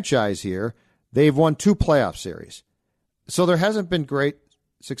franchise here, they've won 2 playoff series. So there hasn't been great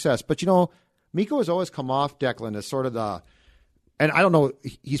success. But, Mikko has always come off, Declan, as sort of and I don't know,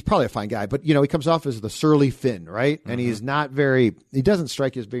 he's probably a fine guy, but, he comes off as the surly Finn, right? Mm-hmm. And he's not he doesn't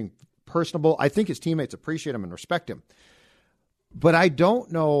strike you as being personable. I think his teammates appreciate him and respect him. But I don't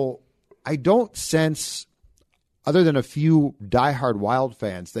sense, other than a few diehard Wild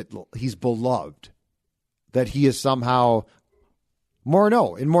fans, that he's beloved, that he is somehow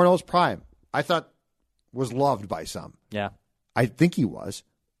Morneau, in Morneau's prime, I thought was loved by some. Yeah. I think he was.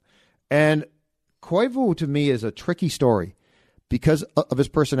 And Koivu, to me, is a tricky story because of his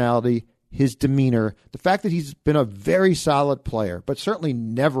personality, his demeanor, the fact that he's been a very solid player, but certainly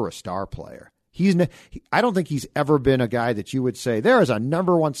never a star player. I don't think he's ever been a guy that you would say, there is a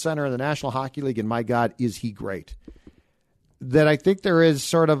number 1 center in the National Hockey League, and my God, is he great. That I think there is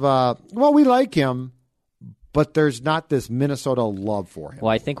sort of we like him, but there's not this Minnesota love for him.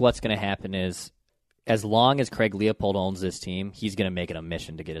 Well, I think what's going to happen is, as long as Craig Leopold owns this team, he's going to make it a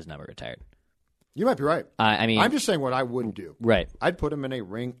mission to get his number retired. You might be right. I'm just saying what I wouldn't do. Right. I'd put him in a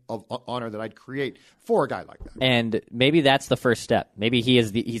Ring of Honor that I'd create for a guy like that. And maybe that's the first step. Maybe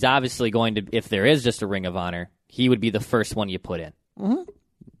he's obviously going to, if there is just a Ring of Honor, he would be the first one you put in. Mm-hmm.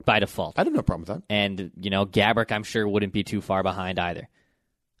 By default. I have no problem with that. And, Gaborik, I'm sure, wouldn't be too far behind either.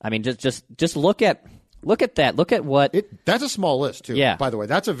 I mean, just look at that. Look at what... That's a small list, too. Yeah. By the way,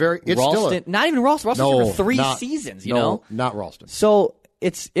 that's a very... It's Ralston, still not even Ralston. Ralston's for 3 seasons, you know? Not Ralston. So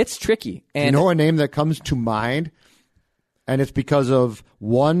it's tricky. And a name that comes to mind, and it's because of,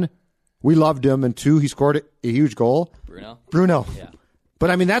 1, we loved him, and 2, he scored a huge goal. Bruno. Yeah. But,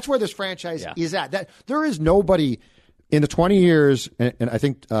 I mean, that's where this franchise is at. There is nobody in the 20 years, and I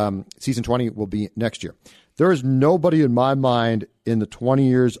think season 20 will be next year, there is nobody in my mind in the 20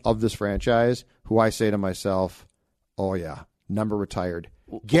 years of this franchise who I say to myself, oh, yeah, number retired.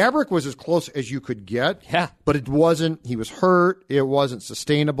 Gaborik was as close as you could get, but it wasn't. He was hurt. It wasn't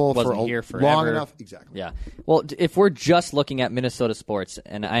sustainable for long enough. Exactly. Yeah. Well, if we're just looking at Minnesota sports,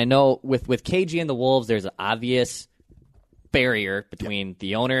 and I know with KG and the Wolves, there's an obvious barrier between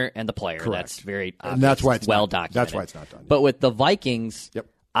the owner and the player. Correct. That's very obvious. And that's why it's well not, documented. That's why it's not done. But with the Vikings, yep.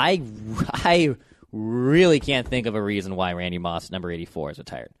 I really can't think of a reason why Randy Moss, number 84, is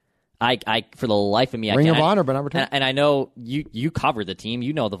retired. I for the life of me, Ring of Honor, but number 10. And I know you cover the team.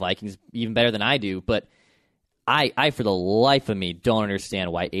 You know the Vikings even better than I do. But I for the life of me, don't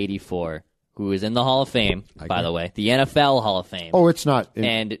understand why 84, who is in the Hall of Fame, by the way, the NFL Hall of Fame. Oh, it's not.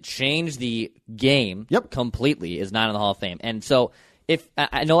 And changed the game completely, is not in the Hall of Fame. And so if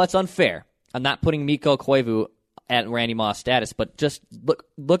I know that's unfair. I'm not putting Mikko Koivu at Randy Moss status, but just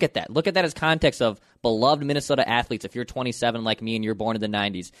look at that. Look at that as context of beloved Minnesota athletes. If you're 27 like me and you're born in the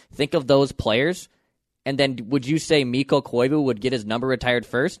 90s, think of those players, and then would you say Mikko Koivu would get his number retired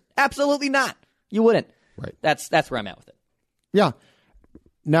first? Absolutely not. You wouldn't. Right. That's where I'm at with it. Yeah.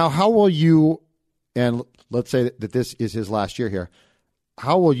 Now, how will you, and let's say that this is his last year here,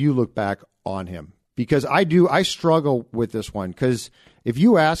 how will you look back on him? Because I struggle with this one. Because if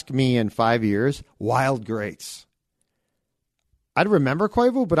you ask me in 5 years, wild greats, I'd remember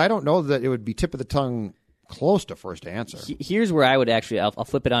Koivu, but I don't know that it would be tip of the tongue close to first answer. Here's where I would actually, I'll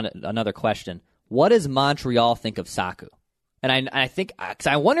flip it on another question. What does Montreal think of Saku? And I think, because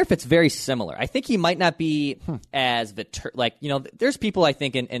I wonder if it's very similar. I think he might not be as, there's people I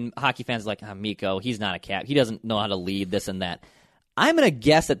think in hockey fans like, Mikko, he's not a cap. He doesn't know how to lead, this and that. I'm going to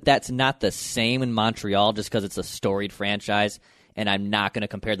guess that that's not the same in Montreal just because it's a storied franchise, and I'm not going to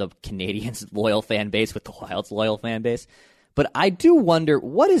compare the Canadiens' loyal fan base with the Wild's loyal fan base. But I do wonder,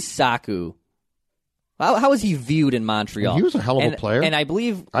 what is Saku? How is he viewed in Montreal? He was a hell of a player. And I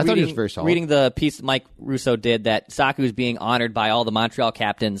believe thought he was very solid. Reading the piece Mike Russo did that Saku is being honored by all the Montreal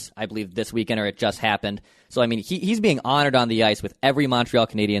captains, I believe this weekend, or it just happened. So, I mean, he's being honored on the ice with every Montreal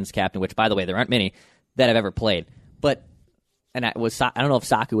Canadiens captain, which, by the way, there aren't many that have ever played. But, and I don't know if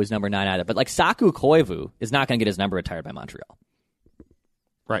Saku was number 9 either, but like Saku Koivu is not going to get his number retired by Montreal.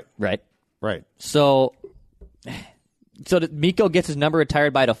 Right. So Mikko gets his number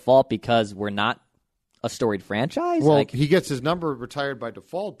retired by default because we're not a storied franchise? Well, he gets his number retired by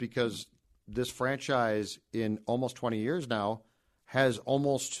default because this franchise in almost 20 years now has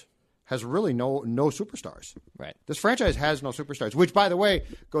really no superstars. Right. This franchise has no superstars, which, by the way,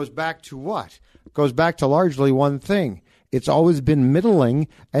 goes back to what? Goes back to largely one thing. It's always been middling,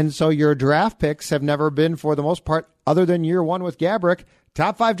 and so your draft picks have never been, for the most part, other than year one with Gaborik,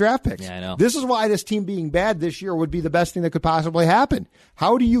 top 5 draft picks. Yeah, I know. This is why this team being bad this year would be the best thing that could possibly happen.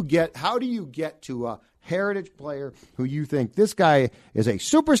 How do you get to a heritage player who you think this guy is a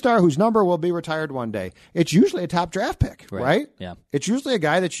superstar whose number will be retired one day? It's usually a top draft pick, right? Yeah. It's usually a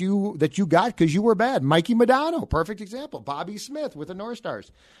guy that you got because you were bad. Mikey Modano, perfect example. Bobby Smith with the North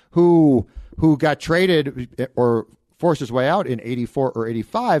Stars, who got traded or forced his way out in 84 or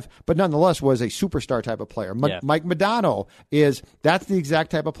 85, but nonetheless was a superstar type of player. Mike Modano that's the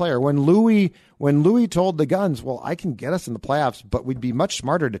exact type of player. When Louis told the Guns, well, I can get us in the playoffs, but we'd be much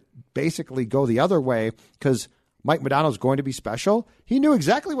smarter to basically go the other way because Mike Modano's going to be special. He knew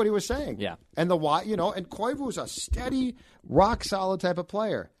exactly what he was saying. Yeah. And and Koivu was a steady, rock solid type of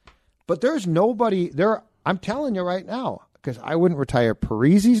player. But there's nobody there. I'm telling you right now, because I wouldn't retire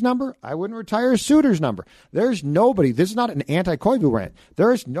Parisi's number. I wouldn't retire Suter's number. There's nobody. This is not an anti-Koivu rant.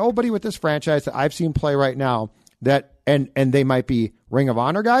 There is nobody with this franchise that I've seen play right now that, and they might be Ring of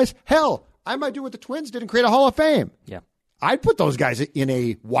Honor guys. Hell, I might do what the Twins did and create a Hall of Fame. Yeah. I'd put those guys in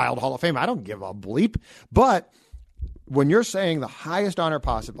a Wild Hall of Fame. I don't give a bleep. But when you're saying the highest honor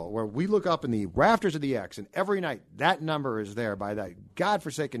possible, where we look up in the rafters of the X, and every night that number is there by that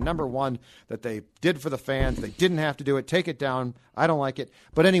godforsaken number 1 that they did for the fans. They didn't have to do it. Take it down. I don't like it.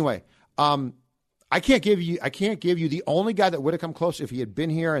 But anyway, I can't give you the only guy that would have come close if he had been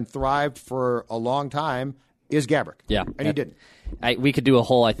here and thrived for a long time is Gaborik. Yeah. And he didn't. We could do a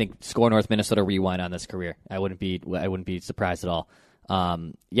whole, I think, Score North Minnesota rewind on this career. I wouldn't be surprised at all.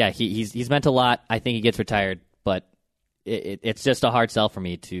 He's meant a lot. I think he gets retired, but it's just a hard sell for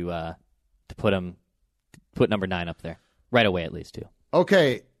me to put number 9 up there right away, at least too.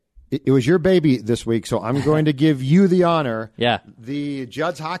 Okay, it was your baby this week, so I'm going to give you the honor. Yeah, the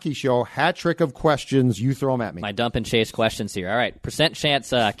Judd's Hockey Show hat trick of questions. You throw them at me. My dump and chase questions here. All right, percent chance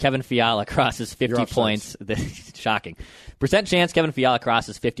Kevin Fiala crosses 50 points. Shocking. Percent chance Kevin Fiala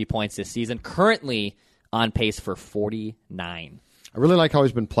crosses 50 points this season. Currently on pace for 49. I really like how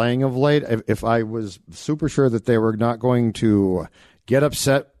he's been playing of late. If I was super sure that they were not going to get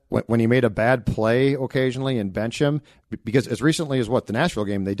upset when he made a bad play occasionally and bench him, because as recently as the Nashville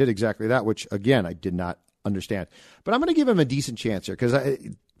game, they did exactly that, which, again, I did not understand. But I'm going to give him a decent chance here because,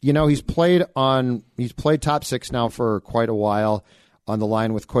 he's played top 6 now for quite a while on the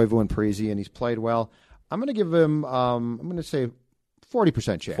line with Koivu and Parise, and he's played well. I'm going to give him, I'm going to say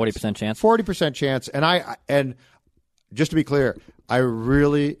 40% chance. 40% chance? 40% chance. And just to be clear, I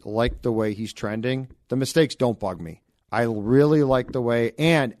really like the way he's trending. The mistakes don't bug me. I really like the way,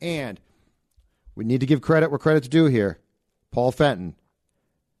 and we need to give credit where credit's due here. Paul Fenton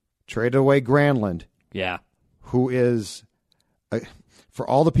traded away Granlund. Yeah. Who is, for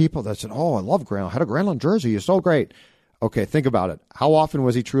all the people that said, oh, I love Granlund. I had a Granlund jersey. He's so great. Okay, think about it. How often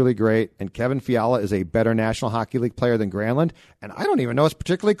was he truly great? And Kevin Fiala is a better National Hockey League player than Granlund, and I don't even know it's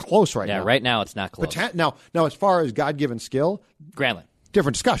particularly close right now. Yeah, right now it's not close. Now, as far as God-given skill, Granlund.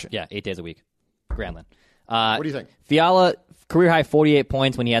 Different discussion. Yeah, 8 days a week. Granlund. What do you think? Fiala, career high 48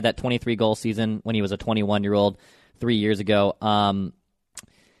 points when he had that 23-goal season when he was a 21-year-old 3 years ago.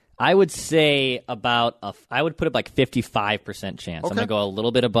 I would say I would put it like 55% chance. Okay. I'm going to go a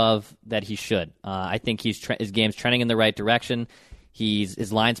little bit above that he should. I think his game's trending in the right direction.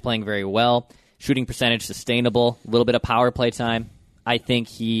 His line's playing very well. Shooting percentage sustainable. A little bit of power play time. I think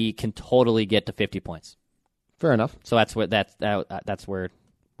he can totally get to 50 points. Fair enough. So that's where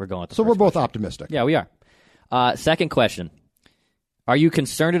we're going with the So first we're both question. optimistic. Yeah, we are. Second question. Are you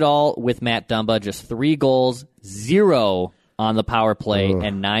concerned at all with Matt Dumba? Just 3 goals, 0 on the power play,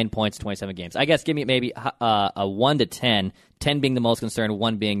 and 9 points, 27 games. I guess give me maybe a 1 to 10, 10 being the most concerned,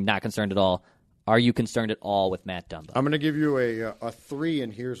 1 being not concerned at all. Are you concerned at all with Matt Dumba? I'm going to give you a 3,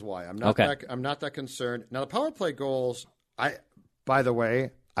 and here's why. I'm not that concerned. Now, the power play goals, by the way,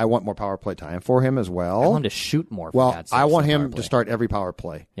 I want more power play time for him as well. I want him to shoot more. Well, God's I sakes, want on him power to play. start every power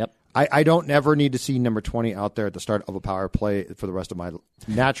play. Yep. I don't ever need to see number 20 out there at the start of a power play for the rest of my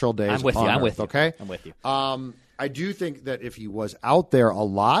natural days. I'm with you. on I'm Earth, with you. Okay? I'm with you. I do think that if he was out there a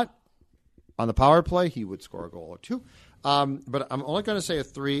lot on the power play, he would score a goal or 2. But I'm only going to say a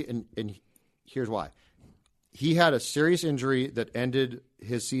 3, and here's why. He had a serious injury that ended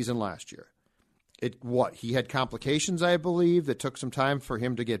his season last year. He had complications, I believe, that took some time for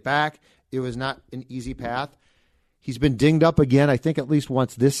him to get back. It was not an easy path. He's been dinged up again, I think, at least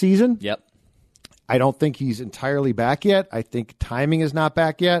once this season. Yep. I don't think he's entirely back yet. I think timing is not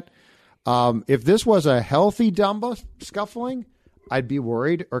back yet. If this was a healthy Dumba scuffling, I'd be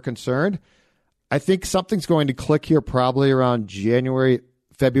worried or concerned. I think something's going to click here probably around January,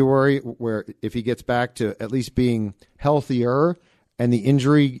 February, where if he gets back to at least being healthier and the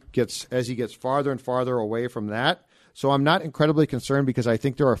injury gets, as he gets farther and farther away from that. So I'm not incredibly concerned because I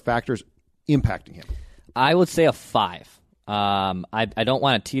think there are factors impacting him. I would say a 5. I don't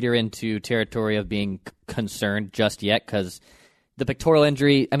want to teeter into territory of being concerned just yet because the pectoral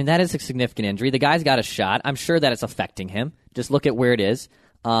injury, I mean, that is a significant injury. The guy's got a shot. I'm sure that it's affecting him. Just look at where it is.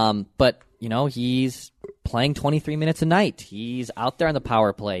 But, he's playing 23 minutes a night. He's out there on the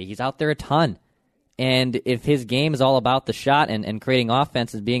power play. He's out there a ton. And if his game is all about the shot and creating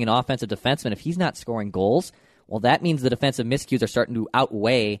offense as being an offensive defenseman, if he's not scoring goals, well, that means the defensive miscues are starting to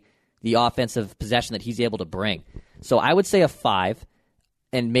outweigh the offensive possession that he's able to bring. So I would say a 5,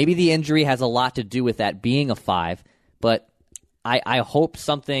 and maybe the injury has a lot to do with that being a 5, but I hope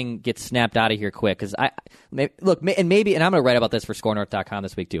something gets snapped out of here quick. Because and I'm going to write about this for ScoreNorth.com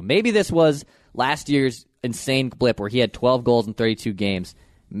this week too. Maybe this was last year's insane blip where he had 12 goals in 32 games.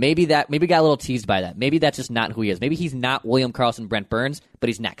 Maybe got a little teased by that. Maybe that's just not who he is. Maybe he's not William Karlsson, Brent Burns, but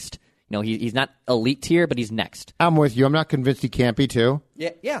he's next. He's not elite tier, but he's next. I'm with you. I'm not convinced he can't be too.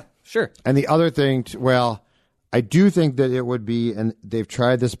 Yeah, sure. And the other thing, I do think that it would be, and they've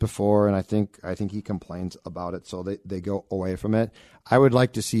tried this before, and I think he complains about it, so they go away from it. I would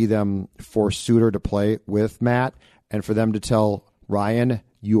like to see them force Suter to play with Matt, and for them to tell Ryan,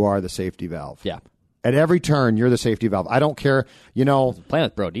 you are the safety valve. Yeah. At every turn, you're the safety valve. I don't care, Playing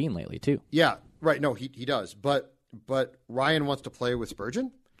with Brodin lately too. Yeah, right. No, he does. But Ryan wants to play with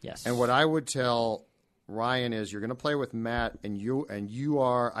Spurgeon. Yes. And what I would tell Ryan is you're going to play with Matt, and you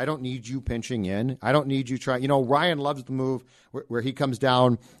are. I don't need you pinching in. I don't need you trying. Ryan loves the move where he comes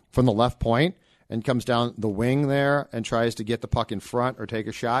down from the left point and comes down the wing there and tries to get the puck in front or take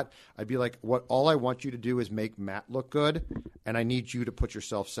a shot. I'd be like, all I want you to do is make Matt look good, and I need you to put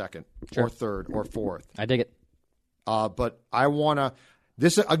yourself second or third or fourth. I dig it. But I want to.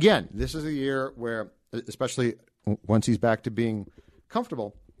 This is a year where, especially once he's back to being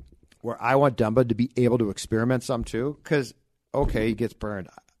comfortable, where I want Dumba to be able to experiment some too. Because, he gets burned.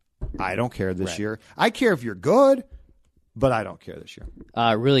 I don't care this year. I care if you're good, but I don't care this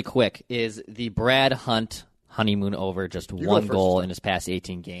year. Really quick, is the Brad Hunt honeymoon over? Just one goal in his past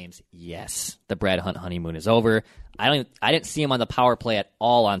 18 games? Yes, the Brad Hunt honeymoon is over. I didn't see him on the power play at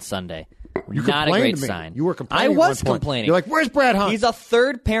all on Sunday. You Not a complained great to me. sign. You were complaining. I was at one point. complaining. You're like, "Where's Brad Hunt?" He's a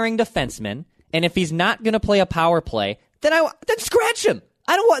third pairing defenseman, and if he's not going to play a power play, then scratch him.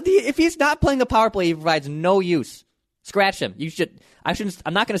 I don't want if he's not playing the power play, he provides no use. Scratch him.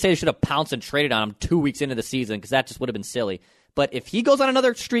 I'm not going to say they should have pounced and traded on him 2 weeks into the season because that just would have been silly. But if he goes on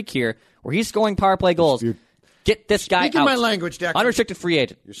another streak here where he's scoring power play goals, get this guy Speaking out. my language, Dex. Unrestricted free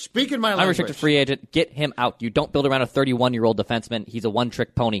agent. You're speaking my language. Unrestricted free agent. Get him out. You don't build around a 31-year-old defenseman. He's a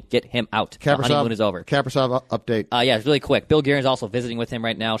one-trick pony. Get him out. The honeymoon is over. Kaprizov update. Yeah, it's really quick. Bill Guerin's also visiting with him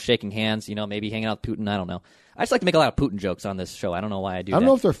right now, shaking hands, maybe hanging out with Putin. I don't know. I just like to make a lot of Putin jokes on this show. I don't know why I do that. I don't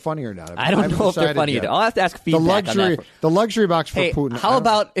know if they're funny or not. I don't know if they're funny either. I'll have to ask feedback on that. The luxury box for Putin. How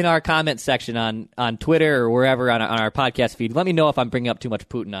about in our comment section on Twitter or wherever on our podcast feed? Let me know if I'm bringing up too much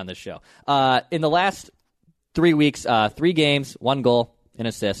Putin on this show. In the last 3 weeks, 3 games, 1 goal, an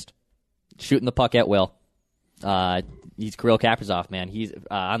assist, shooting the puck at will. He's Kirill Kaprizov, man. He's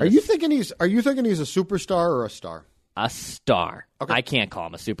Are you thinking he's a superstar or a star? A star. Okay. I can't call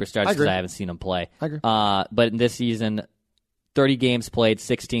him a superstar because I haven't seen him play. I agree. But in this season, 30 games played,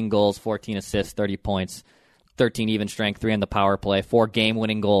 16 goals, 14 assists, 30 points, 13 even strength, 3 on the power play, 4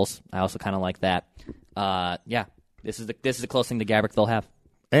 game-winning goals. I also kind of like that. This is the closest thing to Gaborik they'll have.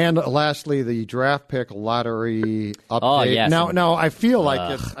 And lastly, the draft pick lottery update. Oh, yes. Now I feel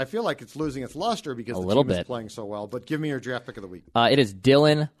like it's losing its luster because the team is playing so well. But give me your draft pick of the week. It is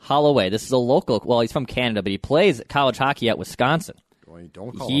Dylan Holloway. This is a local. Well, he's from Canada, but he plays college hockey at Wisconsin. Well,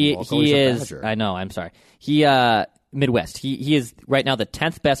 don't call him local. He He's is. a Badger. I know. I'm sorry. He Midwest. He is right now the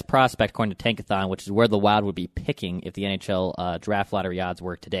 10th best prospect according to Tankathon, which is where the Wild would be picking if the NHL draft lottery odds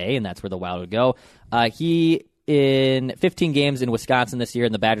were today, and that's where the Wild would go. He in 15 games in Wisconsin this year,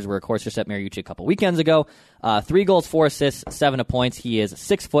 and the Badgers were, of course, just at Mariucci a couple weekends ago. 3 goals, 4 assists, 7 points. He is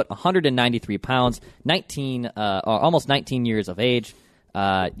 6 foot, 193 pounds, almost 19 years of age.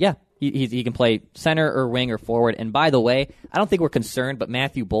 He can play center or wing or forward. And by the way, I don't think we're concerned, but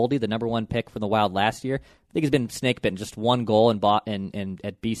Matthew Boldy, the number 1 pick for the Wild last year, I think he's been snake bitten. Just 1 goal at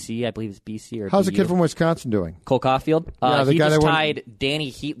BC. I believe it's BC or How's BU. the kid from Wisconsin doing? Cole Caulfield. Yeah, he just tied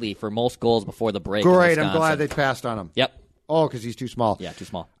Danny Heatley for most goals before the break. Great. I'm glad they passed on him. Yep. Oh, because he's too small. Yeah, too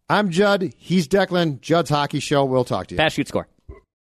small. I'm Judd. He's Declan. Judd's Hockey Show. We'll talk to you. Pass, shoot, score.